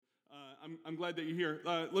I'm glad that you're here.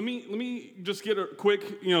 Let me just get a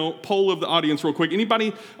quick, poll of the audience real quick.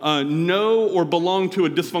 Anybody know or belong to a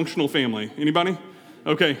dysfunctional family? Anybody?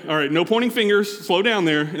 Okay, all right, no pointing fingers, slow down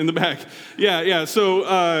there in the back. Yeah, so,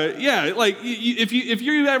 if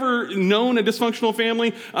you've ever known a dysfunctional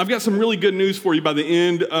family, I've got some really good news for you by the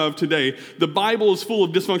end of today. The Bible is full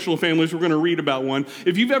of dysfunctional families. We're going to read about one.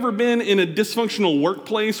 If you've ever been in a dysfunctional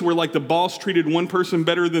workplace where like the boss treated one person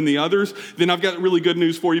better than the others, then I've got really good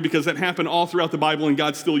news for you because that happened all throughout the Bible and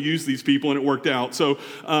God still used these people and it worked out. So,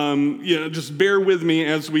 just bear with me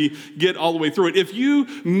as we get all the way through it. If you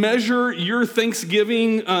measure your Thanksgiving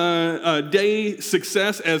day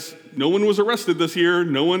success as no one was arrested this year,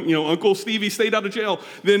 no one, Uncle Stevie stayed out of jail,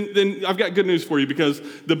 then I've got good news for you because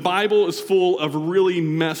the Bible is full of really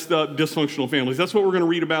messed up dysfunctional families. That's what we're going to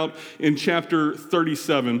read about in chapter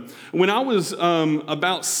 37. When I was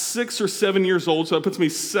about 6 or 7 years old, so that puts me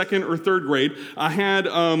second or third grade, I had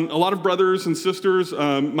a lot of brothers and sisters.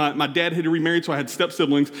 My dad had remarried, so I had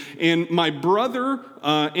step-siblings, and my brother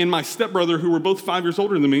and my stepbrother, who were both 5 years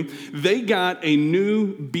older than me, they got a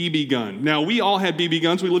new BB gun. Now, we all had BB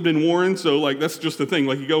guns. We lived in Warren, so that's just the thing.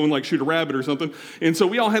 You go and shoot a rabbit or something. And so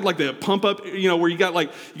we all had that pump up, where you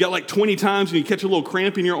got 20 times and you catch a little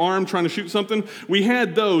cramp in your arm trying to shoot something. We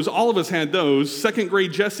had those. All of us had those. Second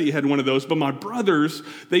grade Jesse had one of those. But my brothers,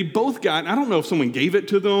 they both got, I don't know if someone gave it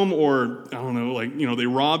to them or, I don't know, they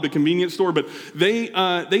robbed a convenience store, but they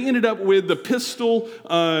ended up with the pistol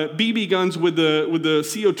BB guns with the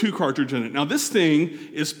CO2 cartridge in it. Now, this thing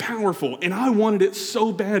is powerful, and I wanted it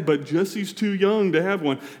so bad, but Jesse's too young to have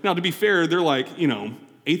one. Now, to be fair, they're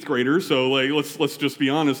 8th graders, so let's just be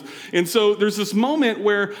honest. And so there's this moment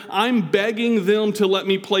where I'm begging them to let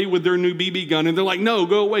me play with their new BB gun, and they're like, "No,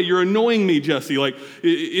 go away, you're annoying me, Jesse."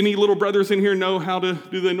 Any little brothers in here know how to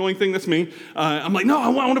do the annoying thing? That's me. I'm like, "No, I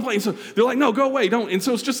want to play." And so they're like, "No, go away, don't." And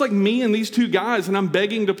so it's just me and these two guys, and I'm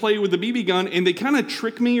begging to play with the BB gun, and they kind of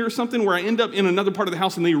trick me or something where I end up in another part of the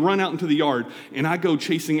house, and they run out into the yard, and I go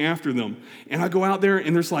chasing after them. And I go out there,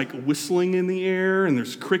 and there's whistling in the air, and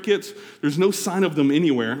there's crickets. There's no sign of them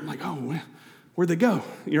anywhere. I'm like, "Oh, where'd they go?"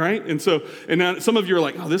 You're right? And now some of you are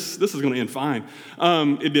like, "Oh, this is going to end fine."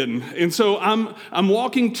 It didn't. And so I'm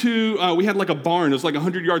walking to, we had a barn. It was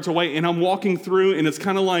 100 yards away, and I'm walking through, and it's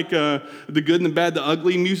kind of the good and the bad, the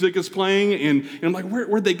ugly music is playing, and I'm like,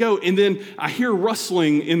 where'd they go? And then I hear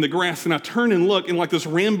rustling in the grass, and I turn and look, and this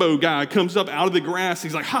Rambo guy comes up out of the grass.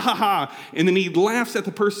 He's like, "Ha, ha, ha," and then he laughs at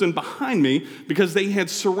the person behind me because they had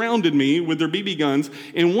surrounded me with their BB guns,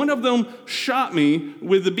 and one of them shot me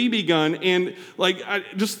with the BB gun, and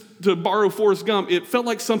to borrow Forrest Gump, it felt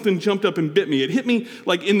like something jumped up and bit me. It hit me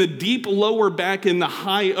in the deep lower back in the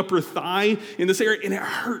high upper thigh in this area, and it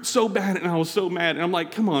hurt so bad, and I was so mad. And I'm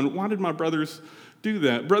like, come on, why did my brothers do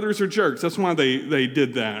that? Brothers are jerks. That's why they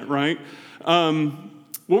did that, right?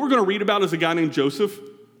 What we're going to read about is a guy named Joseph.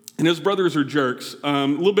 And his brothers are jerks, a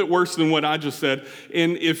little bit worse than what I just said.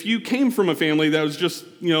 And if you came from a family that was just,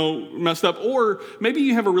 messed up, or maybe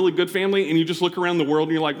you have a really good family and you just look around the world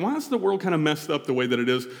and you're like, why is the world kind of messed up the way that it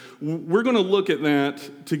is? We're going to look at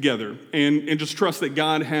that together and just trust that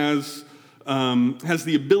God has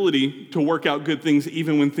the ability to work out good things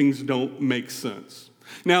even when things don't make sense.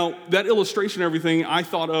 Now, that illustration and everything I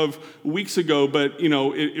thought of weeks ago, but,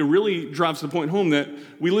 it really drives the point home that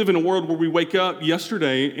we live in a world where we wake up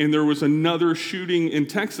yesterday and there was another shooting in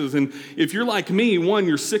Texas. And if you're like me, one,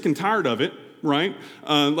 you're sick and tired of it, right?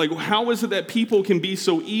 How is it that people can be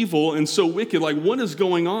so evil and so wicked? What is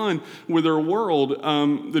going on with our world?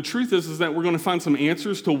 The truth is that we're going to find some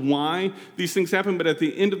answers to why these things happen, but at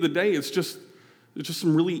the end of the day, it's just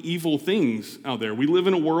some really evil things out there. We live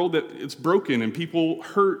in a world that it's broken and people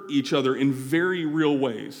hurt each other in very real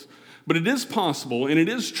ways. But it is possible and it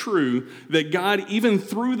is true that God, even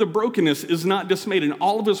through the brokenness, is not dismayed and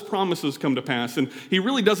all of his promises come to pass. And he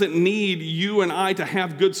really doesn't need you and I to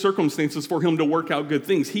have good circumstances for him to work out good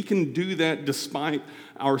things. He can do that despite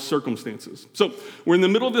our circumstances. So we're in the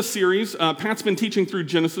middle of this series. Pat's been teaching through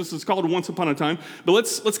Genesis. It's called Once Upon a Time. But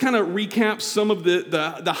let's kind of recap some of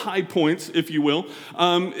the high points, if you will.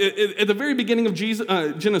 At the very beginning of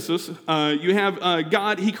Genesis, you have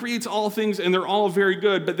God. He creates all things, and they're all very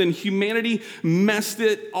good. But then humanity messed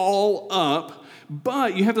it all up.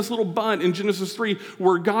 But you have this little but in Genesis 3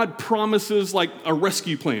 where God promises a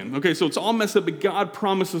rescue plan. Okay, so it's all messed up, but God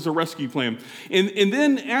promises a rescue plan. And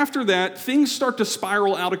then after that, things start to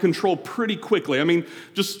spiral out of control pretty quickly. I mean,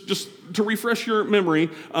 just to refresh your memory,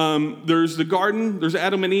 there's the garden, there's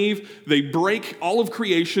Adam and Eve. They break all of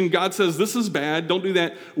creation. God says, this is bad, don't do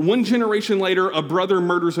that. One generation later, a brother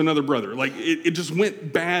murders another brother. It just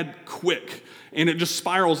went bad quick. And it just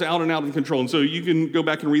spirals out and out of control. And so you can go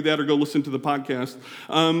back and read that or go listen to the podcast.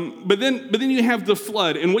 But then you have the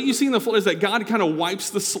flood. And what you see in the flood is that God kind of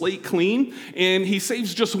wipes the slate clean, and he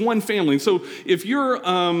saves just one family. And so if you're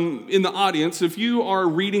in the audience, if you are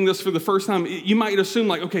reading this for the first time, you might assume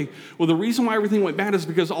like, okay, well, the reason why everything went bad is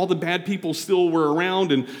because all the bad people still were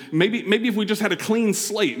around. And maybe if we just had a clean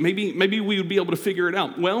slate, maybe we would be able to figure it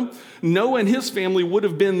out. Well, Noah and his family would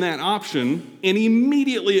have been that option, and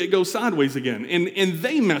immediately it goes sideways again. And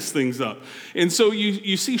they mess things up. And so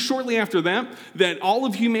you see shortly after that all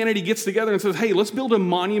of humanity gets together and says, hey, let's build a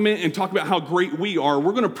monument and talk about how great we are.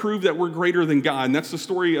 We're going to prove that we're greater than God. And that's the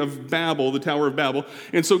story of Babel, the Tower of Babel.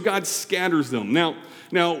 And so God scatters them. Now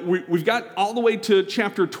we've got all the way to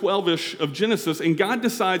chapter 12-ish of Genesis, and God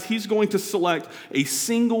decides he's going to select a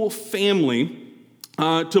single family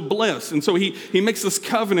to bless. And so he makes this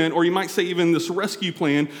covenant, or you might say even this rescue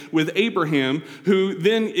plan with Abraham, who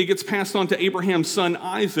then it gets passed on to Abraham's son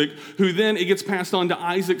Isaac, who then it gets passed on to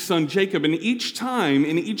Isaac's son Jacob. And each time,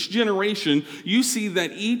 in each generation, you see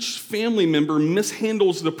that each family member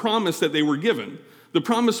mishandles the promise that they were given. The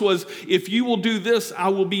promise was, if you will do this, I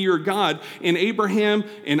will be your God. And Abraham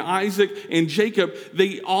and Isaac and Jacob,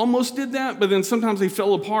 they almost did that, but then sometimes they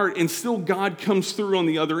fell apart, and still God comes through on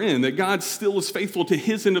the other end, that God still is faithful to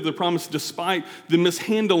his end of the promise despite the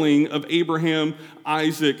mishandling of Abraham,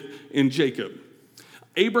 Isaac, and Jacob.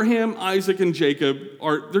 Abraham, Isaac, and Jacob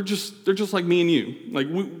they're just like me and you. Like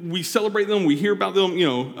we celebrate them, we hear about them,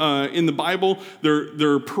 in the Bible.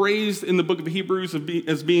 They're praised in the book of Hebrews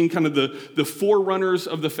as being kind of the forerunners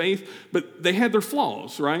of the faith, but they had their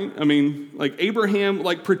flaws, right? I mean, like Abraham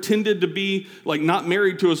pretended to be not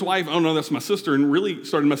married to his wife. Oh no, that's my sister, and really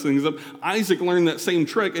started messing things up. Isaac learned that same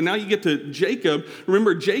trick, and now you get to Jacob.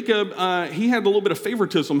 Remember, Jacob, he had a little bit of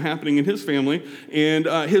favoritism happening in his family, and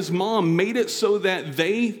his mom made it so that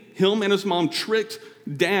him and his mom tricked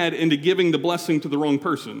dad into giving the blessing to the wrong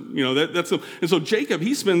person. And so Jacob,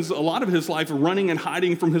 he spends a lot of his life running and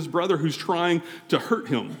hiding from his brother who's trying to hurt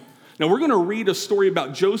him. Now, we're going to read a story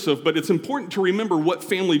about Joseph, but it's important to remember what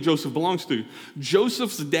family Joseph belongs to.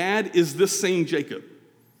 Joseph's dad is this same Jacob.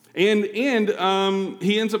 And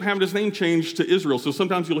he ends up having his name changed to Israel. So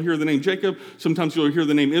sometimes you'll hear the name Jacob, sometimes you'll hear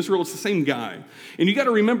the name Israel. It's the same guy. And you got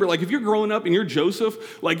to remember, if you're growing up and you're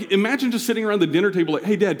Joseph, imagine just sitting around the dinner table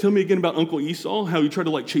hey, Dad, tell me again about Uncle Esau, how he tried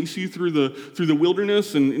to chase you through the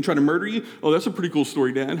wilderness and try to murder you. Oh, that's a pretty cool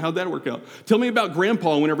story, Dad. How'd that work out? Tell me about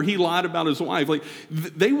Grandpa whenever he lied about his wife.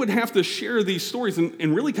 They would have to share these stories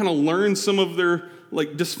and really kind of learn some of their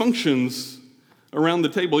dysfunctions around the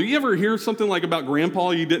table. You ever hear something about Grandpa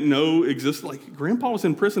you didn't know existed? Grandpa was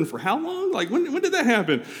in prison for how long? When did that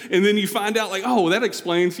happen? And then you find out oh, that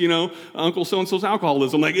explains, Uncle so-and-so's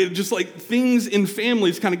alcoholism. It just things in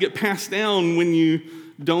families kind of get passed down when you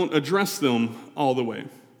don't address them all the way.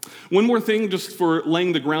 One more thing, just for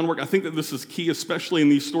laying the groundwork, I think that this is key, especially in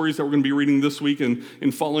these stories that we're going to be reading this week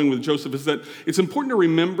and following with Joseph, is that it's important to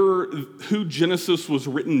remember who Genesis was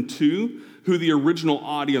written to, who the original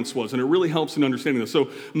audience was, and it really helps in understanding this. So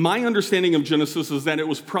my understanding of Genesis is that it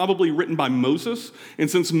was probably written by Moses, and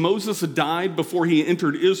since Moses died before he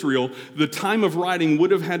entered Israel, the time of writing would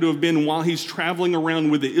have had to have been while he's traveling around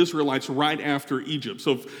with the Israelites right after Egypt.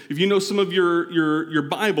 So if you know some of your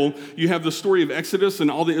Bible, you have the story of Exodus and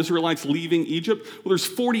all the Israelites leaving Egypt. Well, there's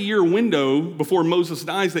a 40-year window before Moses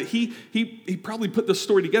dies that he probably put this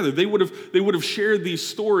story together. They would have shared these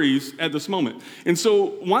stories at this moment. And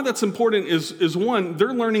so why that's important is one,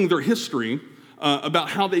 they're learning their history about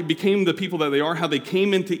how they became the people that they are, how they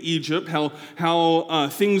came into Egypt, how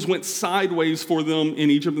things went sideways for them in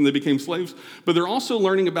Egypt and they became slaves. But they're also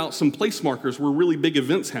learning about some place markers where really big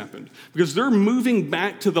events happened, because they're moving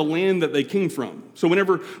back to the land that they came from. So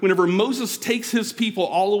whenever Moses takes his people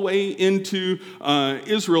all the way into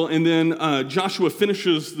Israel, and then Joshua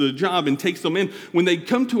finishes the job and takes them in, when they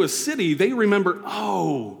come to a city, they remember,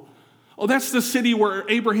 oh, that's the city where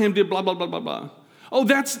Abraham did blah, blah, blah, blah, blah. Oh,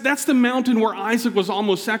 that's the mountain where Isaac was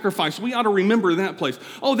almost sacrificed. We ought to remember that place.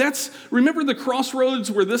 Oh, remember the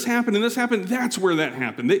crossroads where this happened and this happened? That's where that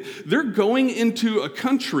happened. They're going into a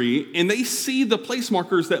country and they see the place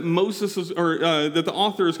markers that that the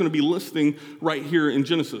author is going to be listing right here in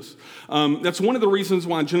Genesis. That's one of the reasons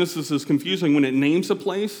why Genesis is confusing when it names a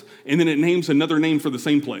place and then it names another name for the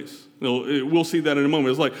same place. We'll see that in a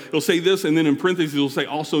moment. It's it'll say this, and then in parentheses it'll say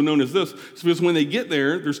also known as this. It's because when they get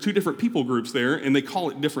there's two different people groups there, and they call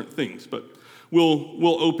it different things. But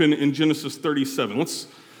we'll open in Genesis 37. Let's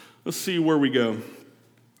see where we go.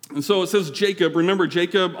 And so it says Jacob. Remember,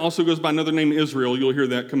 Jacob also goes by another name, Israel. You'll hear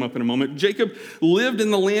that come up in a moment. Jacob lived in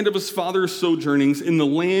the land of his father's sojournings, in the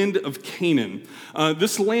land of Canaan.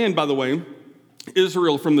 This land, by the way,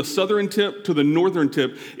 Israel, from the southern tip to the northern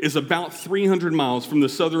tip, is about 300 miles from the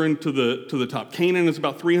southern to the top. Canaan is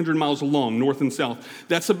about 300 miles long, north and south.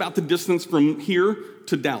 That's about the distance from here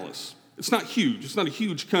to Dallas. It's not huge. It's not a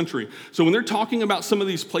huge country. So when they're talking about some of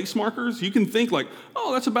these place markers, you can think like,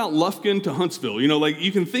 oh, that's about Lufkin to Huntsville. Like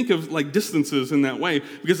you can think of like distances in that way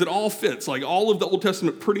because it all fits. Like all of the Old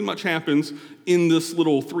Testament pretty much happens in this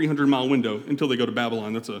little 300-mile window until they go to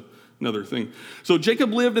Babylon. That's another thing. So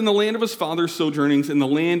Jacob lived in the land of his father's sojournings in the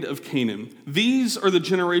land of Canaan. These are the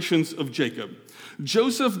generations of Jacob.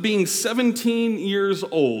 Joseph being 17 years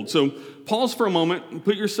old. So pause for a moment and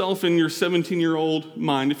put yourself in your 17-year-old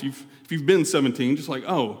mind if you've been 17, just like,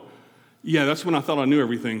 oh, yeah, that's when I thought I knew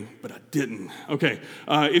everything, but I didn't. Okay,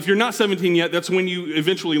 if you're not 17 yet, that's when you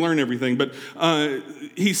eventually learn everything. But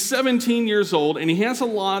he's 17 years old, and he has a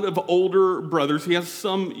lot of older brothers. He has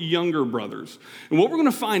some younger brothers. And what we're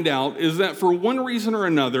going to find out is that for one reason or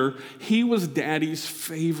another, he was Daddy's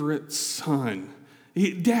favorite son.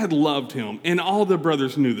 Dad loved him, and all the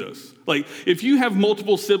brothers knew this. Like, if you have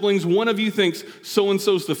multiple siblings, one of you thinks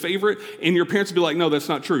so-and-so's the favorite, and your parents will be like, no, that's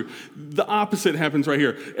not true. The opposite happens right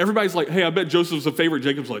here. Everybody's like, hey, I bet Joseph's a favorite.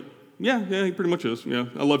 Jacob's like, yeah, he pretty much is. Yeah,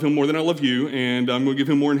 I love him more than I love you, and I'm going to give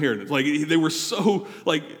him more inheritance. Like, they were so,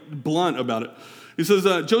 blunt about it. He says,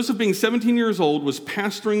 Joseph, being 17 years old, was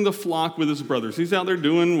pasturing the flock with his brothers. He's out there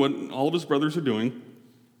doing what all of his brothers are doing.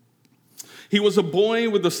 He was a boy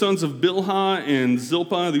with the sons of Bilhah and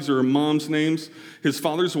Zilpah. These are mom's names, his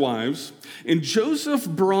father's wives. And Joseph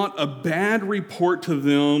brought a bad report to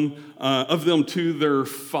them, of them to their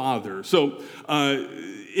father. So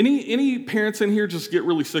any parents in here just get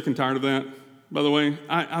really sick and tired of that, by the way?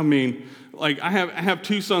 I mean, like I have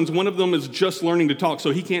two sons. One of them is just learning to talk,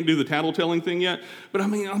 so he can't do the tattletelling thing yet. But I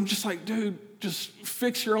mean, I'm just like, dude, just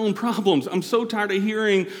fix your own problems. I'm so tired of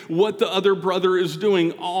hearing what the other brother is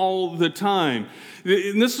doing all the time.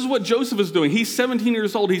 And this is what Joseph is doing. He's 17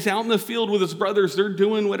 years old. He's out in the field with his brothers. They're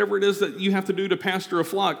doing whatever it is that you have to do to pasture a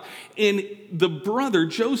flock. And the brother,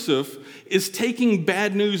 Joseph, is taking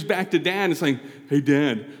bad news back to Dad and saying, hey,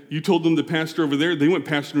 Dad, you told them to pasture over there. They went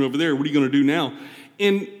pasturing over there. What are you going to do now?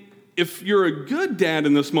 And if you're a good dad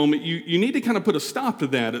in this moment, you need to kind of put a stop to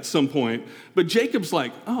that at some point. But Jacob's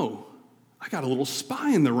like, oh, I got a little spy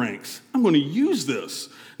in the ranks. I'm going to use this.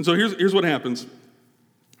 And so here's what happens.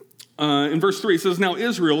 In verse 3, it says, now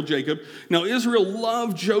Israel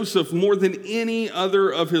loved Joseph more than any other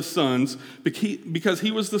of his sons because he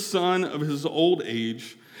was the son of his old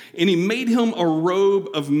age, and he made him a robe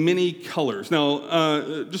of many colors.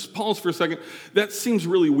 Now, just pause for a second. That seems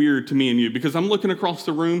really weird to me and you because I'm looking across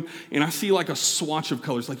the room and I see like a swatch of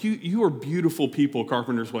colors. Like you are beautiful people,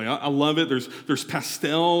 Carpenter's Way. I love it. There's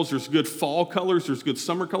pastels, there's good fall colors, there's good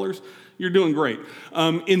summer colors. You're doing great.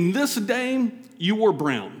 In this day, you wore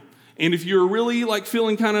brown. And if you're really like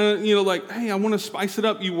feeling kind of, hey, I want to spice it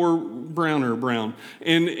up, you wore brown.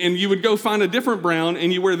 And you would go find a different brown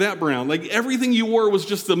and you wear that brown. Like everything you wore was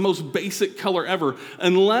just the most basic color ever.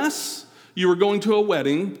 Unless you were going to a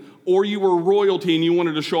wedding or you were royalty and you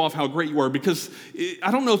wanted to show off how great you were. Because I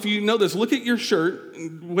don't know if you know this, look at your shirt,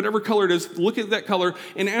 whatever color it is, look at that color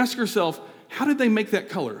and ask yourself, how did they make that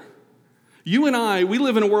color? You and I, we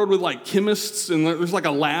live in a world with like chemists and there's like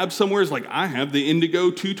a lab somewhere. It's like, I have the indigo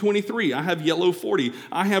 223. I have yellow 40.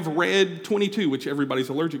 I have red 22, which everybody's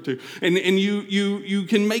allergic to. And you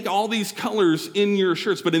can make all these colors in your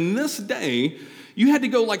shirts. But in this day, you had to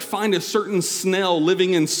go like find a certain snail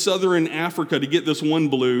living in southern Africa to get this one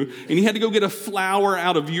blue. And you had to go get a flower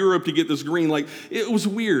out of Europe to get this green. Like it was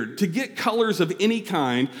weird. To get colors of any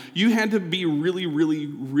kind, you had to be really, really,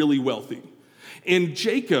 really wealthy. And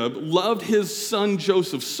Jacob loved his son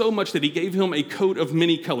Joseph so much that he gave him a coat of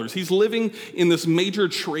many colors. He's living in this major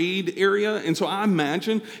trade area, and so I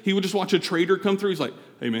imagine he would just watch a trader come through. He's like,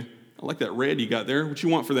 hey, man, I like that red you got there. What you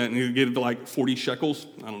want for that? And he'd get like 40 shekels.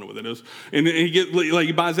 I don't know what that is. And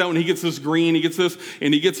he buys out and he gets this green, he gets this,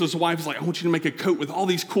 and he gets his wife. He's like, I want you to make a coat with all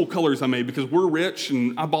these cool colors I made because we're rich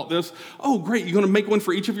and I bought this. Oh, great. You're going to make one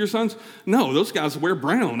for each of your sons? No, those guys wear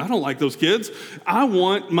brown. I don't like those kids. I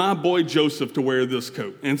want my boy Joseph to wear this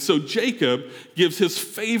coat. And so Jacob gives his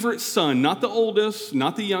favorite son, not the oldest,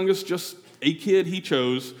 not the youngest, just a kid he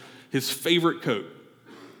chose, his favorite coat,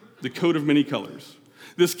 the coat of many colors.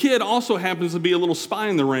 This kid also happens to be a little spy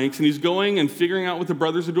in the ranks, and he's going and figuring out what the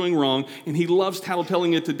brothers are doing wrong, and he loves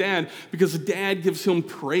tattletelling it to Dad because Dad gives him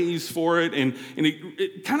praise for it, and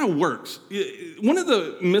it kind of works. One of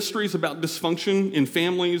the mysteries about dysfunction in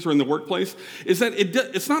families or in the workplace is that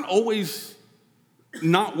it's not always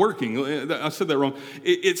not working. I said that wrong.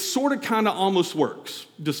 It sort of kind of almost works.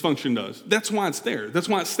 Dysfunction does. That's why it's there. That's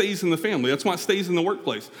why it stays in the family. That's why it stays in the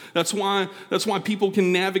workplace. That's why people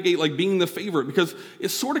can navigate like being the favorite, because it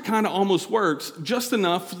sort of kind of almost works just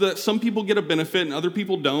enough that some people get a benefit and other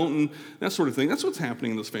people don't, and that sort of thing. That's what's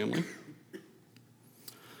happening in this family.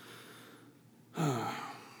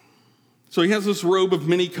 So he has this robe of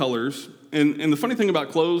many colors, and the funny thing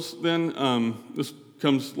about clothes then, this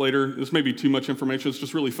comes later. This may be too much information. It's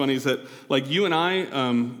just really funny is that like you and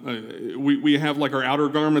I, we have like our outer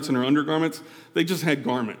garments and our undergarments. They just had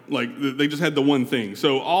garment. Like they just had the one thing.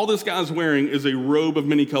 So all this guy's wearing is a robe of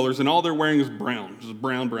many colors, and all they're wearing is brown, just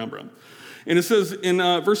brown, brown, brown. And it says in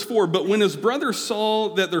verse 4, but when his brothers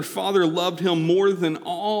saw that their father loved him more than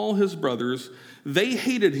all his brothers, they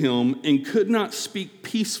hated him and could not speak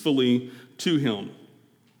peacefully to him.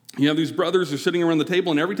 You have these brothers who are sitting around the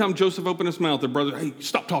table, and every time Joseph opened his mouth, the brother, hey,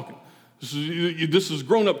 stop talking. This is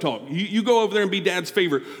grown-up talk. You go over there and be dad's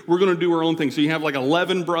favorite. We're going to do our own thing. So you have like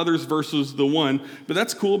 11 brothers versus the one. But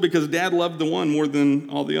that's cool because dad loved the one more than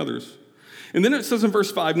all the others. And then it says in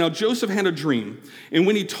verse 5, now Joseph had a dream. And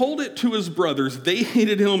when he told it to his brothers, they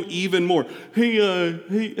hated him even more. Hey,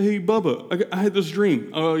 Bubba, I had this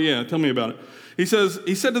dream. Oh, yeah, tell me about it. He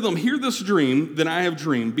said to them, hear this dream that I have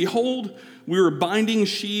dreamed. Behold, we were binding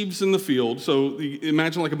sheaves in the field. So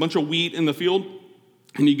imagine like a bunch of wheat in the field.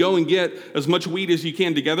 And you go and get as much wheat as you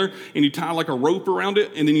can together, and you tie like a rope around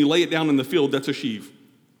it, and then you lay it down in the field. That's a sheaf.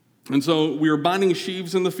 And so we were binding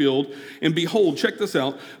sheaves in the field, and behold, check this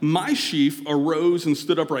out. My sheaf arose and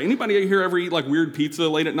stood upright. Anybody here ever eat like weird pizza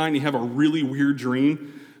late at night and you have a really weird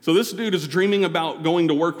dream? So this dude is dreaming about going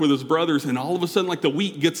to work with his brothers, and all of a sudden, like the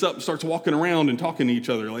wheat gets up and starts walking around and talking to each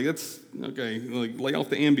other. Like, that's, okay, like lay off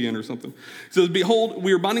the Ambien or something. It says, behold,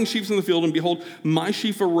 we were binding sheaves in the field, and behold, my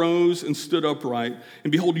sheaf arose and stood upright.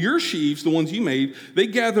 And behold, your sheaves, the ones you made, they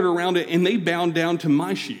gathered around it, and they bowed down to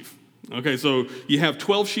my sheaf. Okay, so you have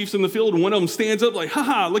 12 sheaves in the field, and one of them stands up like,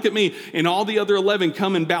 ha, look at me. And all the other 11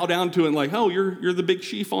 come and bow down to it, like, oh, you're the big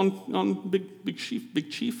sheaf on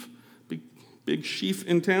big sheaf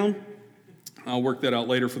in town. I'll work that out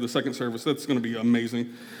later for the second service. That's going to be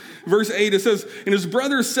amazing. Verse 8, it says, and his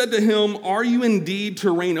brothers said to him, are you indeed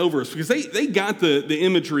to reign over us? Because they got the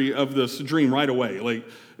imagery of this dream right away. Like,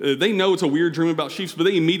 they know it's a weird dream about sheep, but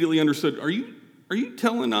they immediately understood, are you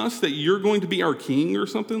telling us that you're going to be our king or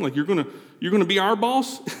something? Like, you're going to be our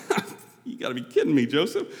boss? You got to be kidding me,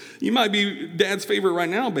 Joseph. You might be dad's favorite right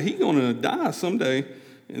now, but he's going to die someday,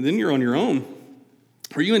 and then you're on your own.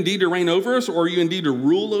 Are you indeed to reign over us, or are you indeed to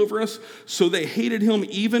rule over us? So they hated him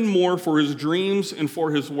even more for his dreams and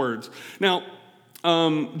for his words. Now,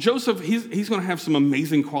 Joseph, he's going to have some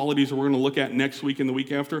amazing qualities that we're going to look at next week and the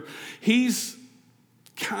week after. He's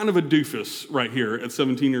kind of a doofus right here at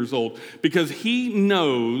 17 years old, because he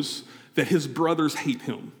knows that his brothers hate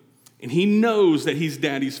him, and he knows that he's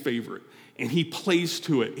daddy's favorite. And he plays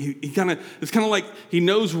to it. It's kind of like he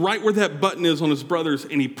knows right where that button is on his brothers,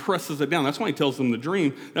 and he presses it down. That's why he tells them the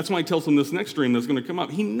dream. That's why he tells them this next dream that's going to come up.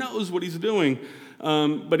 He knows what he's doing,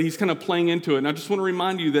 but he's kind of playing into it. And I just want to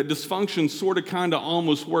remind you that dysfunction sort of kind of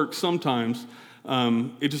almost works sometimes.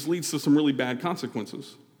 It just leads to some really bad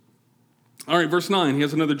consequences. All right, verse 9, he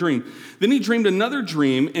has another dream. Then he dreamed another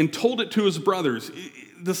dream and told it to his brothers.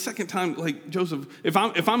 The second time, like Joseph, if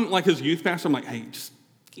I'm like his youth pastor, I'm like, hey, just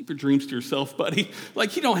keep your dreams to yourself, buddy.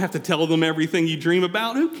 Like, you don't have to tell them everything you dream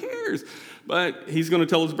about. Who cares? But he's going to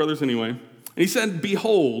tell his brothers anyway. And he said,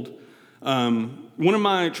 behold. One of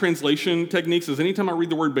my translation techniques is anytime I read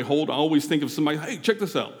the word behold, I always think of somebody, hey, check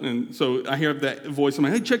this out. And so I hear that voice in my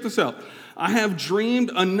head, hey, check this out. I have dreamed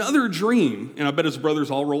another dream. And I bet his brothers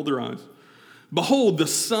all rolled their eyes. Behold, the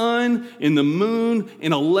sun and the moon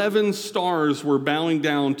and 11 stars were bowing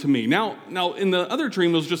down to me. Now, in the other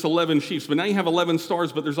dream, it was just 11 sheep, but now you have 11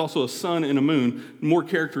 stars, but there's also a sun and a moon. More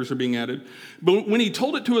characters are being added. But when he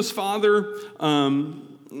told it to his father,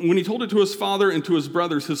 and to his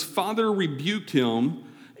brothers, his father rebuked him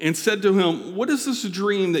and said to him, what is this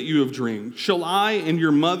dream that you have dreamed? Shall I and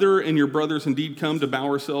your mother and your brothers indeed come to bow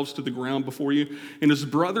ourselves to the ground before you? And his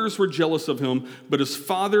brothers were jealous of him, but his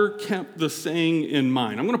father kept the saying in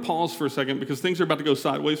mind. I'm going to pause for a second because things are about to go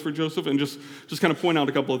sideways for Joseph, and just kind of point out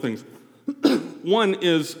a couple of things. One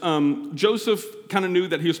is Joseph kind of knew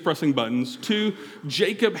that he was pressing buttons. Two,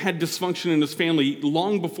 Jacob had dysfunction in his family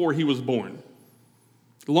long before he was born.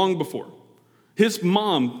 Long before. His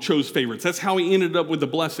mom chose favorites. That's how he ended up with the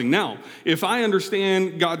blessing. Now, if I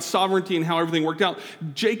understand God's sovereignty and how everything worked out,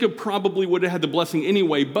 Jacob probably would have had the blessing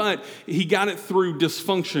anyway, but he got it through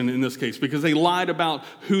dysfunction in this case because they lied about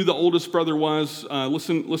who the oldest brother was.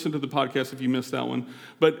 Listen to the podcast if you missed that one.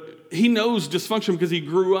 But he knows dysfunction because he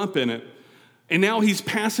grew up in it. And now he's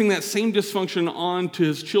passing that same dysfunction on to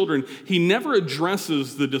his children. He never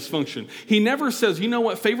addresses the dysfunction. He never says, you know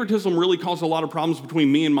what, favoritism really caused a lot of problems between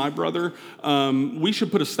me and my brother. We should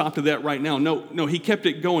put a stop to that right now. No, he kept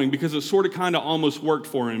it going because it sort of kind of almost worked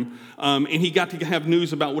for him. And he got to have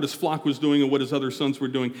news about what his flock was doing and what his other sons were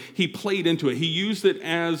doing. He played into it. He used it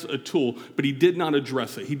as a tool, but he did not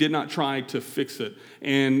address it. He did not try to fix it.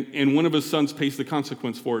 And one of his sons pays the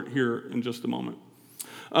consequence for it here in just a moment.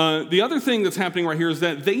 The other thing that's happening right here is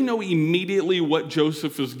that they know immediately what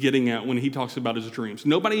Joseph is getting at when he talks about his dreams.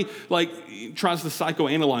 Nobody tries to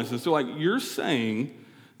psychoanalyze this. They're like, you're saying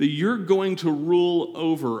that you're going to rule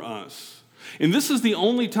over us. And this is the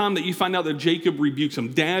only time that you find out that Jacob rebukes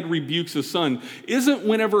him. Dad rebukes his son. Isn't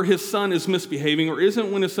whenever his son is misbehaving or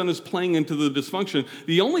isn't when his son is playing into the dysfunction.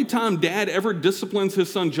 The only time dad ever disciplines his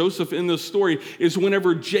son Joseph in this story is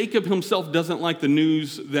whenever Jacob himself doesn't like the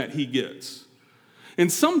news that he gets. And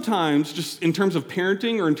sometimes, just in terms of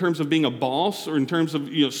parenting or in terms of being a boss or in terms of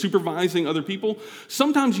supervising other people,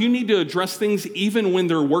 sometimes you need to address things even when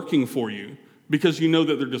they're working for you because you know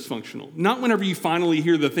that they're dysfunctional. Not whenever you finally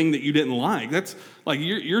hear the thing that you didn't like. That's like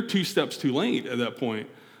you're 2 steps too late at that point.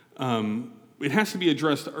 It has to be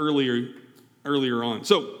addressed earlier on.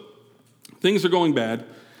 So things are going bad.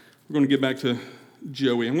 We're going to get back to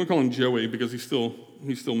Joey. I'm going to call him Joey because he's still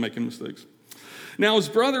making mistakes. Now his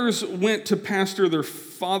brothers went to pasture their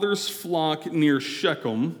father's flock near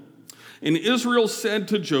Shechem, and Jacob said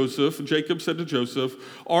to Joseph,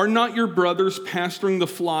 are not your brothers pasturing the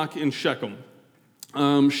flock in Shechem?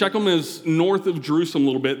 Shechem is north of Jerusalem a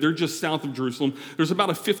little bit. They're just south of Jerusalem. There's about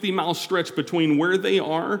a 50-mile stretch between where they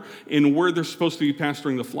are and where they're supposed to be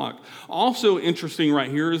pasturing the flock. Also interesting right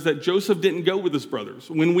here is that Joseph didn't go with his brothers.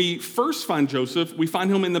 When we first find Joseph, we find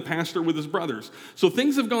him in the pasture with his brothers. So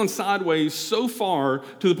things have gone sideways so far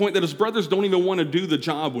to the point that his brothers don't even want to do the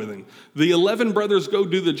job with him. The 11 brothers go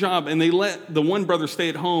do the job, and they let the one brother stay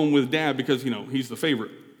at home with dad because, he's the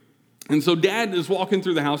favorite. And so dad is walking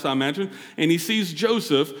through the house, I imagine, and he sees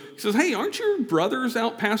Joseph. He says, hey, aren't your brothers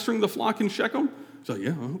out pasturing the flock in Shechem? He's like,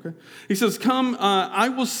 yeah, okay. He says, come, I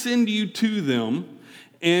will send you to them.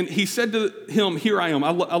 And he said to him, here I am.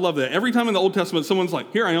 I love that. Every time in the Old Testament, someone's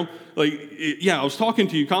like, here I am. I was talking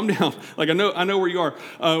to you. Calm down. I know where you are.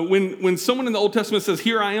 When someone in the Old Testament says,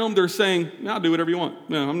 here I am, they're saying, I'll do whatever you want.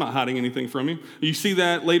 No, I'm not hiding anything from you. You see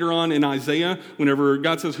that later on in Isaiah, whenever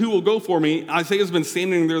God says, who will go for me? Isaiah's been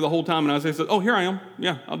standing there the whole time, and Isaiah says, oh, here I am.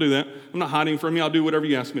 Yeah, I'll do that. I'm not hiding from you. I'll do whatever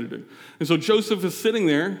you ask me to do. And so Joseph is sitting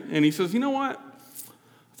there, and he says, you know what?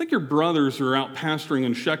 I think your brothers are out pasturing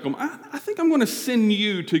in Shechem. I think I'm going to send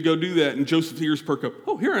you to go do that. And Joseph's ears perk up.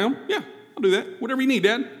 Oh, here I am. Yeah, I'll do that. Whatever you need,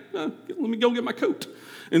 Dad. Let me go get my coat.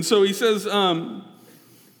 And so he says, in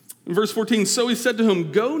verse 14, so he said to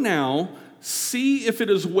him, go now, see if it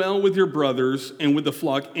is well with your brothers and with the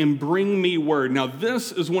flock, and bring me word. Now,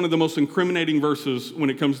 this is one of the most incriminating verses when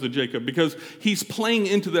it comes to Jacob, because he's playing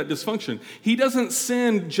into that dysfunction. He doesn't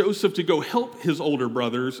send Joseph to go help his older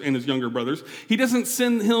brothers and his younger brothers. He doesn't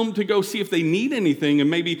send him to go see if they need anything and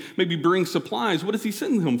maybe bring supplies. What does he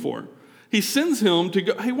send him for? He sends him to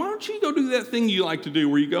go, hey, why don't you go do that thing you like to do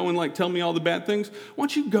where you go and tell me all the bad things? Why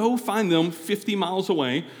don't you go find them 50 miles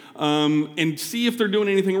away and see if they're doing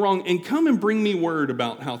anything wrong and come and bring me word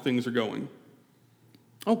about how things are going.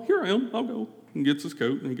 Oh, here I am. I'll go. And gets his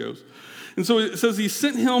coat and he goes. And so it says he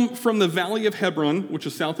sent him from the valley of Hebron, which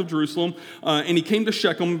is south of Jerusalem, and he came to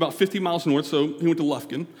Shechem, about 50 miles north, so he went to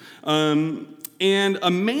Lufkin. And a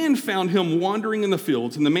man found him wandering in the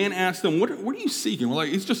fields, and the man asked him, what are you seeking? We're like,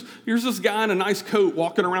 here's this guy in a nice coat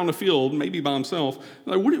walking around the field, maybe by himself.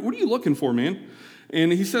 Like, what are you looking for, man?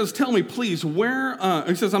 And he says, tell me, please,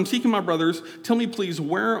 he says, I'm seeking my brothers. Tell me, please,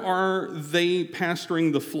 where are they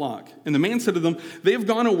pasturing the flock? And the man said to them, they have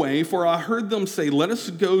gone away, for I heard them say, let us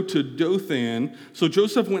go to Dothan. So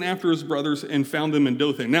Joseph went after his brothers and found them in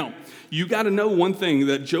Dothan. Now, you got to know one thing,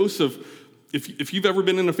 that Joseph, if you've ever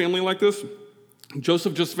been in a family like this,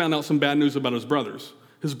 Joseph just found out some bad news about his brothers.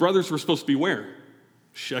 His brothers were supposed to be where?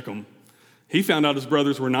 Shechem. He found out his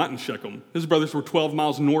brothers were not in Shechem. His brothers were 12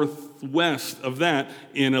 miles northwest of that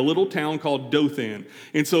in a little town called Dothan.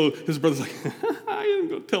 And so his brother's like, I didn't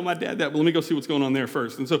go tell my dad that, but let me go see what's going on there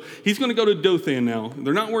first. And so he's going to go to Dothan now.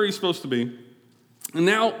 They're not where he's supposed to be. And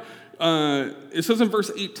now it says in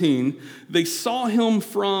verse 18, they saw him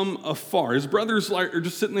from afar. His brothers are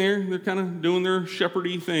just sitting there. They're kind of doing their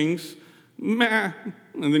shepherdy things. Meh.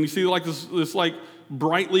 And then you see like this like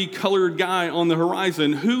brightly colored guy on the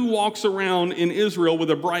horizon. Who walks around in Israel with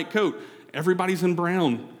a bright coat? Everybody's in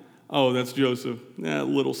brown. Oh, that's Joseph. That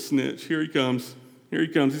little snitch. Here he comes. Here he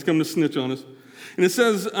comes. He's coming to snitch on us. And it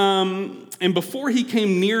says, and before he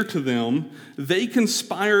came near to them, they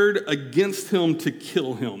conspired against him to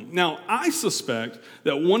kill him. Now, I suspect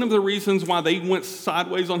that one of the reasons why they went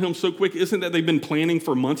sideways on him so quick isn't that they've been planning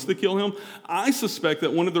for months to kill him. I suspect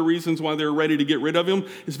that one of the reasons why they're ready to get rid of him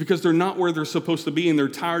is because they're not where they're supposed to be, and they're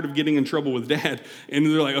tired of getting in trouble with Dad. And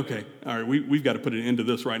they're like, okay, all right, we've got to put an end to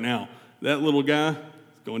this right now. That little guy is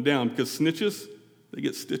going down, because snitches, they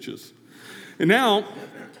get stitches. And now,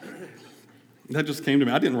 that just came to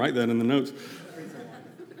me. I didn't write that in the notes.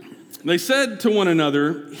 They said to one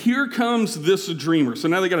another, here comes this dreamer. So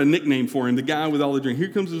now they got a nickname for him, the guy with all the dreams. Here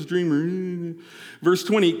comes this dreamer. Verse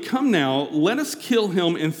 20, come now, let us kill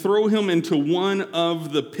him and throw him into one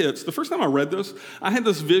of the pits. The first time I read this, I had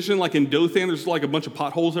this vision like in Dothan, there's like a bunch of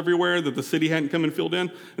potholes everywhere that the city hadn't come and filled in,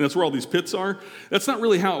 and that's where all these pits are. That's not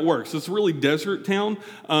really how it works. It's a really desert town,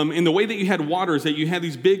 and the way that you had water is that you had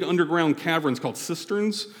these big underground caverns called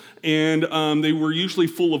cisterns, and they were usually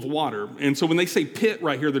full of water. And so when they say pit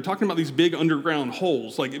right here, they're talking about these big underground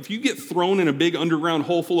holes. Like if you get thrown in a big underground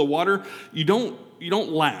hole full of water, you don't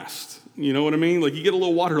last. You know what I mean? Like you get a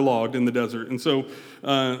little waterlogged in the desert. And so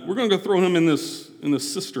we're going to go throw him in this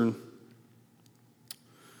cistern.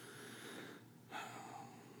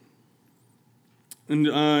 And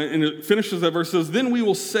it finishes that verse, says, then we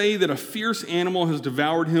will say that a fierce animal has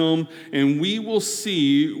devoured him, and we will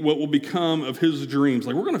see what will become of his dreams.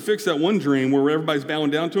 Like, we're going to fix that one dream where everybody's bowing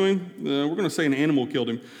down to him. We're going to say an animal killed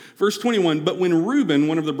him. Verse 21, but when Reuben,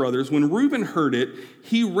 one of the brothers, when Reuben heard it,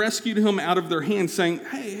 he rescued him out of their hands, saying,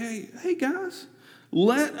 hey, guys,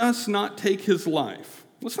 let us not take his life.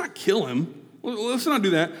 Let's not kill him. Let's not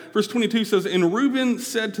do that. Verse 22 says, and Reuben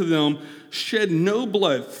said to them, shed no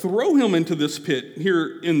blood. Throw him into this pit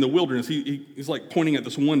here in the wilderness. He's like pointing at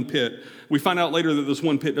this one pit. We find out later that this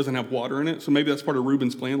one pit doesn't have water in it, so maybe that's part of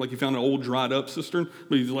Reuben's plan. Like he found an old dried up cistern,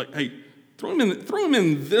 but he's like, hey, throw him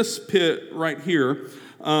in this pit right here,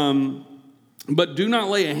 but do not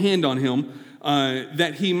lay a hand on him,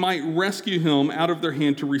 that he might rescue him out of their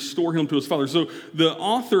hand to restore him to his father. So the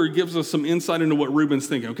author gives us some insight into what Reuben's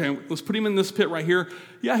thinking. Okay, let's put him in this pit right here.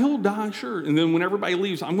 Yeah, he'll die, sure. And then when everybody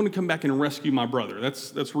leaves, I'm going to come back and rescue my brother.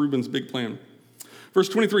 That's Reuben's big plan. Verse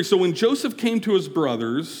 23, so when Joseph came to his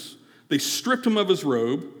brothers, they stripped him of his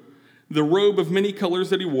robe, the robe of many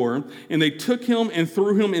colors that he wore, and they took him and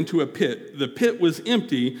threw him into a pit. The pit was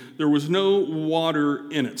empty. There was no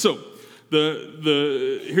water in it. So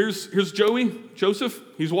here's Joseph.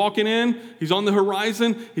 He's walking in. He's on the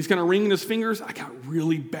horizon. He's kind of wringing his fingers. I got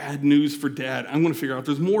really bad news for Dad. I'm going to figure out if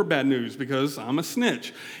there's more bad news because I'm a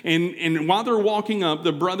snitch. And while they're walking up,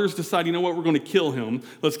 the brothers decide, you know what, we're going to kill him.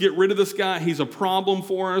 Let's get rid of this guy. He's a problem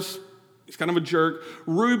for us. He's kind of a jerk.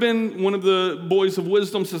 Reuben, one of the boys of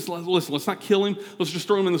wisdom, says, listen, let's not kill him. Let's just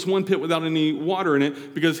throw him in this one pit without any water in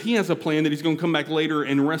it because he has a plan that he's going to come back later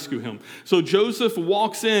and rescue him. So Joseph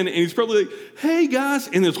walks in, and he's probably like, hey, guys,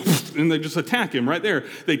 and they just attack him right there.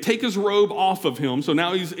 They take his robe off of him, so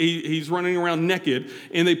now he's running around naked,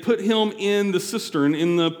 and they put him in the cistern,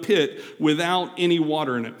 in the pit, without any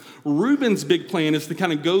water in it. Reuben's big plan is to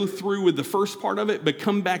kind of go through with the first part of it, but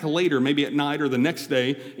come back later, maybe at night or the next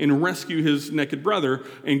day, and rescue his naked brother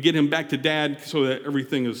and get him back to Dad so that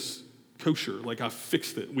everything is kosher. Like, I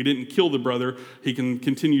fixed it. We didn't kill the brother. He can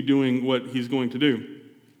continue doing what he's going to do.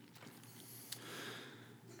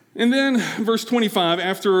 And then verse 25,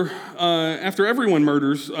 after everyone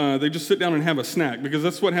murders, they just sit down and have a snack, because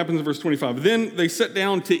that's what happens in verse 25. Then they sit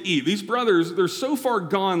down to eat. These brothers, they're so far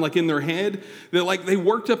gone, like in their head, that like they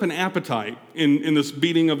worked up an appetite in this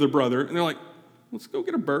beating of their brother. And they're like, let's go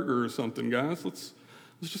get a burger or something, guys. Let's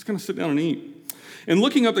just kind of sit down and eat. And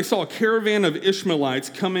looking up, they saw a caravan of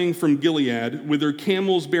Ishmaelites coming from Gilead with their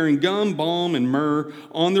camels bearing gum, balm, and myrrh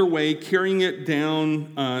on their way, carrying it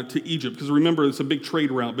down to Egypt. Because remember, it's a big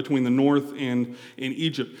trade route between the north and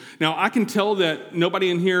Egypt. Now, I can tell that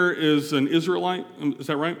nobody in here is an Israelite. Is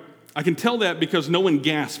that right? I can tell that because no one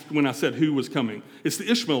gasped when I said who was coming. It's the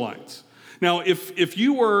Ishmaelites. Now, if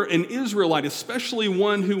you were an Israelite, especially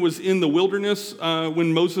one who was in the wilderness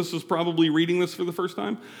when Moses was probably reading this for the first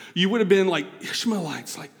time, you would have been like,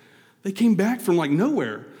 Ishmaelites, like they came back from like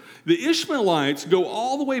nowhere. The Ishmaelites go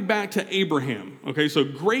all the way back to Abraham. Okay, so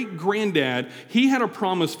great-granddad, he had a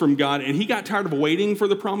promise from God, and he got tired of waiting for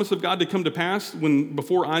the promise of God to come to pass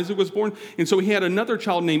before Isaac was born. And so he had another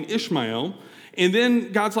child named Ishmael. And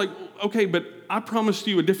then God's like, okay, but I promised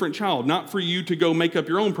you a different child, not for you to go make up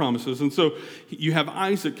your own promises. And so you have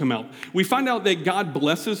Isaac come out. We find out that God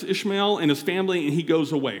blesses Ishmael and his family, and he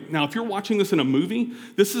goes away. Now, if you're watching this in a movie,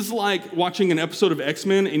 this is like watching an episode of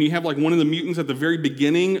X-Men, and you have like one of the mutants at the very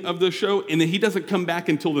beginning of the show, and then he doesn't come back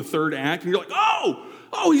until the third act, and you're like,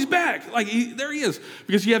 oh, he's back. Like, there he is.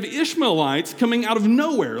 Because you have Ishmaelites coming out of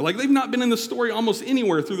nowhere. Like, they've not been in the story almost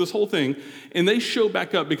anywhere through this whole thing, and they show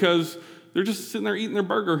back up because they're just sitting there eating their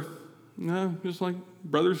burger. Just like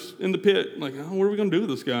brothers in the pit. Like, what are we going to do with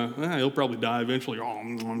this guy? He'll probably die eventually.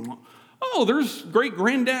 Oh, there's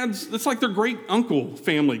great-granddads. It's like their great-uncle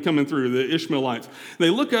family coming through, the Ishmaelites.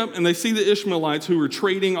 They look up, and they see the Ishmaelites who are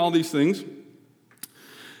trading all these things.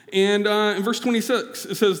 And in verse 26,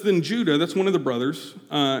 it says, then Judah, that's one of the brothers,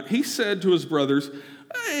 he said to his brothers,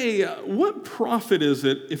 hey, what profit is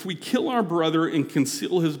it if we kill our brother and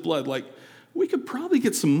conceal his blood? Like, we could probably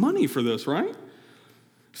get some money for this, right?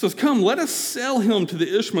 He says, come, let us sell him to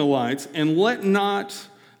the Ishmaelites, and let not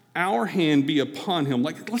our hand be upon him.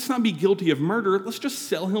 Like, let's not be guilty of murder. Let's just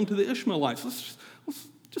sell him to the Ishmaelites. Let's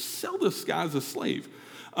just sell this guy as a slave.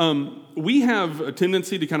 We have a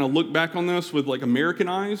tendency to kind of look back on this with like American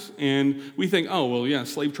eyes, and we think, oh, well, yeah,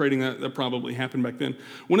 slave trading, that probably happened back then.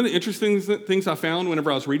 One of the interesting things I found whenever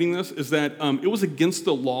I was reading this is that it was against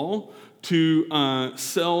the law to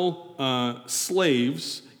sell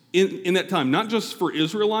slaves in that time, not just for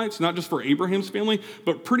Israelites, not just for Abraham's family,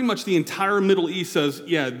 but pretty much the entire Middle East says,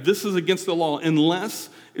 yeah, this is against the law unless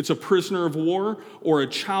it's a prisoner of war or a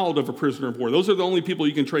child of a prisoner of war. Those are the only people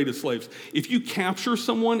you can trade as slaves. If you capture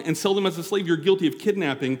someone and sell them as a slave, you're guilty of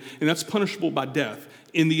kidnapping, and that's punishable by death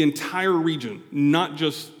in the entire region, not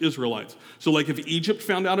just Israelites. So like if Egypt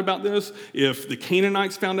found out about this, if the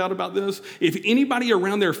Canaanites found out about this, if anybody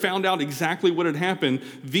around there found out exactly what had happened,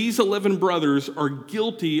 these 11 brothers are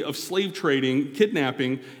guilty of slave trading,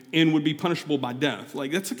 kidnapping, and would be punishable by death.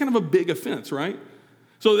 Like that's a kind of a big offense, right?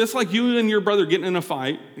 So it's like you and your brother getting in a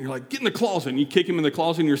fight, and you're like, get in the closet, and you kick him in the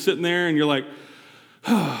closet, and you're sitting there, and you're like,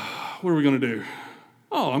 what are we going to do?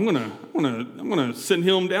 Oh, I'm gonna send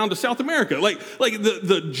him down to South America. Like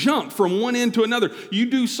the jump from one end to another. You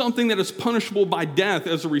do something that is punishable by death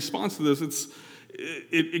as a response to this.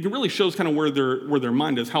 It really shows kind of where their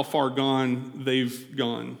mind is, how far gone they've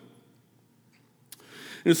gone.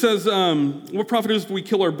 And it says, what profit is if we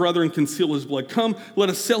kill our brother and conceal his blood? Come, let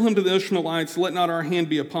us sell him to the Ishmaelites. Let not our hand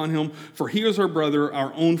be upon him, for he is our brother,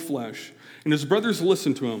 our own flesh. And his brothers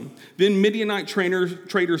listened to him. Then Midianite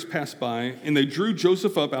traders passed by, and they drew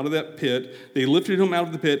Joseph up out of that pit. They lifted him out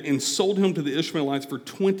of the pit and sold him to the Ishmaelites for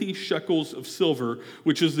 20 shekels of silver,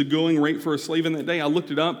 which is the going rate for a slave in that day. I looked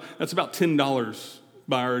it up. That's about $10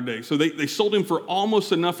 by our day. So they sold him for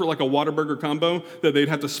almost enough for like a Whataburger combo that they'd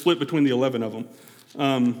have to split between the 11 of them.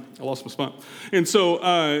 I lost my spot. And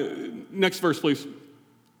so next verse, please.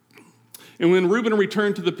 And when Reuben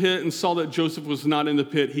returned to the pit and saw that Joseph was not in the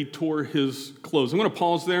pit, he tore his clothes. I'm going to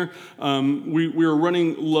pause there. We were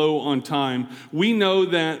running low on time. We know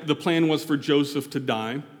that the plan was for Joseph to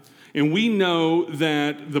die. And we know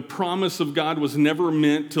that the promise of God was never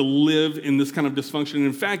meant to live in this kind of dysfunction. And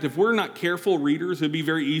in fact, if we're not careful readers, it'd be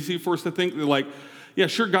very easy for us to think that like, yeah,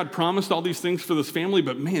 sure, God promised all these things for this family,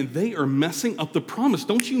 but man, they are messing up the promise.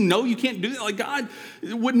 Don't you know you can't do that? Like God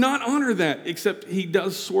would not honor that, except he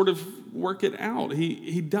does sort of work it out.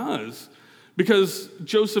 He does. Because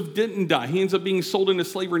Joseph didn't die. He ends up being sold into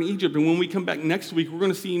slavery in Egypt. And when we come back next week, we're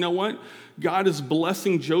going to see, you know what? God is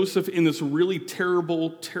blessing Joseph in this really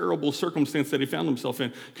terrible, terrible circumstance that he found himself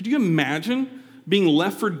in. Could you imagine being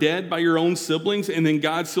left for dead by your own siblings, and then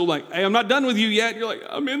God's still like, hey, I'm not done with you yet. You're like,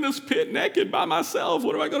 I'm in this pit naked by myself.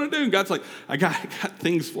 What am I going to do? And God's like, I got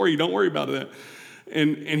things for you. Don't worry about that.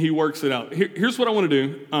 And he works it out. Here's what I want to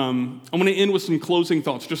do. I'm going to end with some closing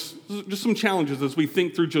thoughts, just some challenges as we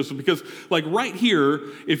think through Joseph. Because like right here,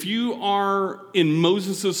 if you are in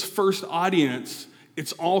Moses' first audience,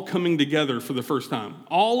 it's all coming together for the first time.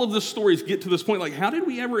 All of the stories get to this point. Like, how did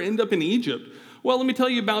we ever end up in Egypt? Well, let me tell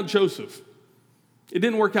you about Joseph. It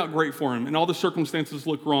didn't work out great for him, and all the circumstances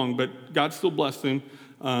look wrong, but God still blessed him,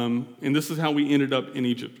 and this is how we ended up in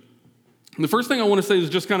Egypt. And the first thing I want to say is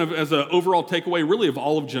just kind of as an overall takeaway, really, of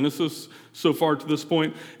all of Genesis so far to this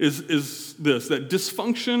point, is this, that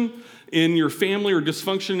dysfunction in your family or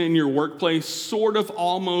dysfunction in your workplace sort of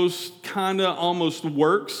almost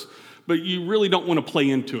works, but you really don't want to play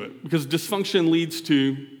into it, because dysfunction leads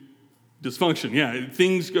to Dysfunction, yeah.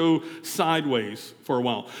 Things go sideways for a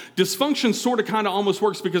while. Dysfunction sort of kind of almost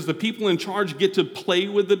works because the people in charge get to play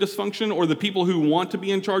with the dysfunction, or the people who want to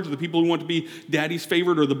be in charge, or the people who want to be daddy's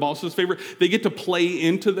favorite or the boss's favorite, they get to play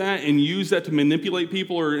into that and use that to manipulate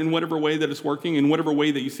people, or in whatever way that it's working, in whatever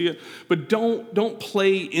way that you see it. But don't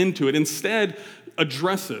play into it. Instead,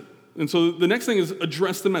 address it. And so the next thing is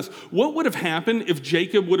address the mess. What would have happened if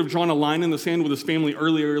Jacob would have drawn a line in the sand with his family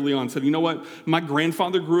early on, said, you know what, my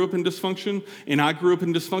grandfather grew up in dysfunction, and I grew up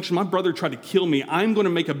in dysfunction. My brother tried to kill me. I'm going to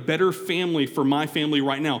make a better family for my family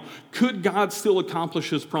right now. Could God still accomplish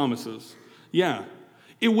his promises? Yeah.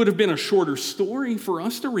 It would have been a shorter story for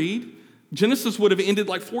us to read. Genesis would have ended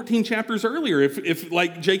like 14 chapters earlier if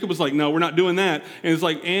like Jacob was like, no, we're not doing that. And it's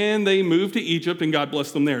like, and they moved to Egypt and God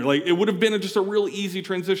blessed them there. Like, it would have been just a real easy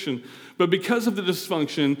transition. But because of the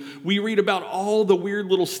dysfunction, we read about all the weird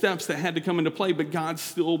little steps that had to come into play, but God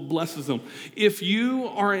still blesses them. If you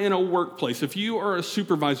are in a workplace, if you are a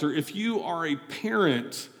supervisor, if you are a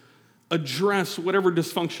parent, address whatever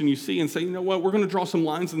dysfunction you see and say, you know what, we're going to draw some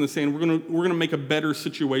lines in the sand. We're going to make a better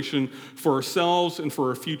situation for ourselves and for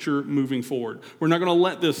our future moving forward. We're not going to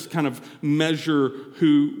let this kind of measure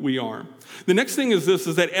who we are. The next thing is this,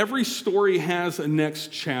 is that every story has a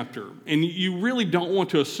next chapter, and you really don't want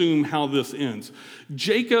to assume how this ends.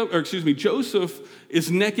 Joseph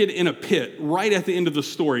is naked in a pit right at the end of the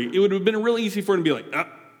story. It would have been really easy for him to be like,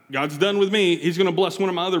 God's done with me. He's going to bless one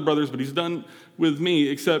of my other brothers, but he's done with me,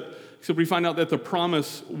 except we find out that the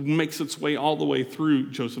promise makes its way all the way through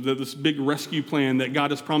Joseph, that this big rescue plan that God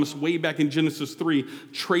has promised way back in Genesis 3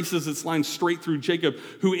 traces its line straight through Jacob,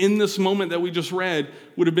 who in this moment that we just read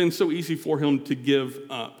would have been so easy for him to give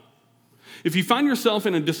up. If you find yourself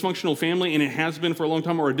in a dysfunctional family, and it has been for a long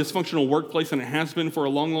time, or a dysfunctional workplace, and it has been for a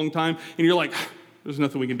long, long time, and you're like, there's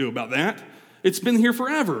nothing we can do about that. It's been here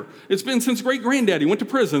forever. It's been since great-granddaddy went to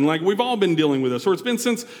prison. Like, we've all been dealing with this. Or it's been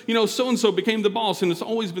since, so-and-so became the boss, and it's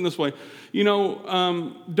always been this way.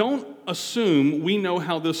 Don't assume we know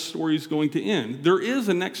how this story is going to end. There is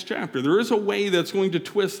a next chapter. There is a way that's going to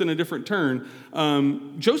twist in a different turn.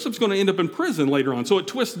 Joseph's going to end up in prison later on. So it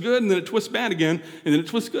twists good, and then it twists bad again, and then it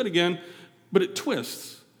twists good again, but it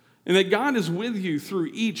twists. And that God is with you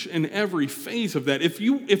through each and every phase of that. If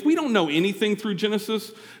we don't know anything through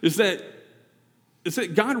Genesis, is that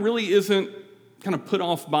God really isn't kind of put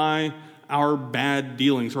off by our bad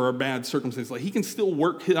dealings or our bad circumstances. Like, he can still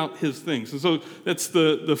work out his things. And so that's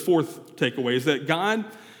the fourth takeaway, is that God,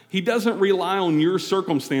 he doesn't rely on your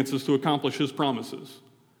circumstances to accomplish his promises.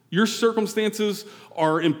 Your circumstances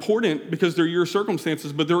are important because they're your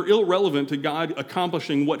circumstances, but they're irrelevant to God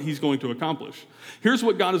accomplishing what he's going to accomplish. Here's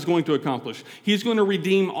what God is going to accomplish. He's going to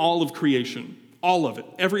redeem all of creation. All of it.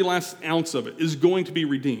 Every last ounce of it is going to be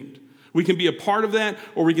redeemed. We can be a part of that,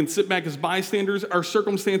 or we can sit back as bystanders. Our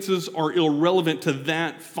circumstances are irrelevant to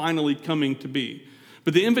that finally coming to be.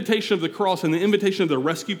 But the invitation of the cross and the invitation of the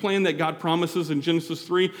rescue plan that God promises in Genesis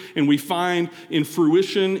 3, and we find in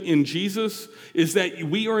fruition in Jesus, is that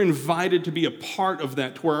we are invited to be a part of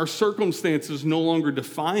that, to where our circumstances no longer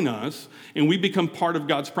define us, and we become part of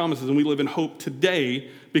God's promises, and we live in hope today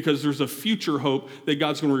because there's a future hope that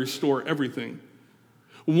God's going to restore everything.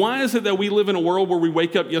 Why is it that we live in a world where we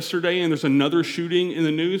wake up yesterday and there's another shooting in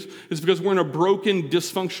the news? It's because we're in a broken,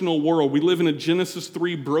 dysfunctional world. We live in a Genesis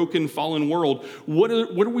 3 broken, fallen world. What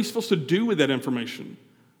are we supposed to do with that information?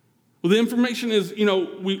 Well, the information is,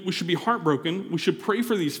 we should be heartbroken. We should pray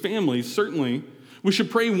for these families, certainly. We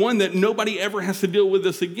should pray, one, that nobody ever has to deal with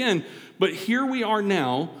this again. But here we are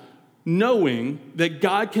now, knowing that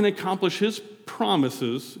God can accomplish his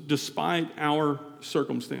promises despite our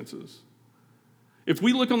circumstances. If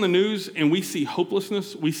we look on the news and we see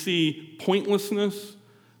hopelessness, we see pointlessness,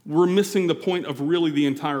 we're missing the point of really the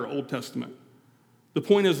entire Old Testament. The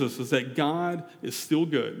point is this, is that God is still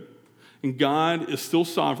good, and God is still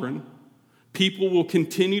sovereign. People will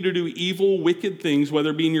continue to do evil, wicked things,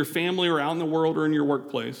 whether it be in your family or out in the world or in your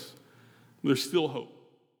workplace. There's still hope.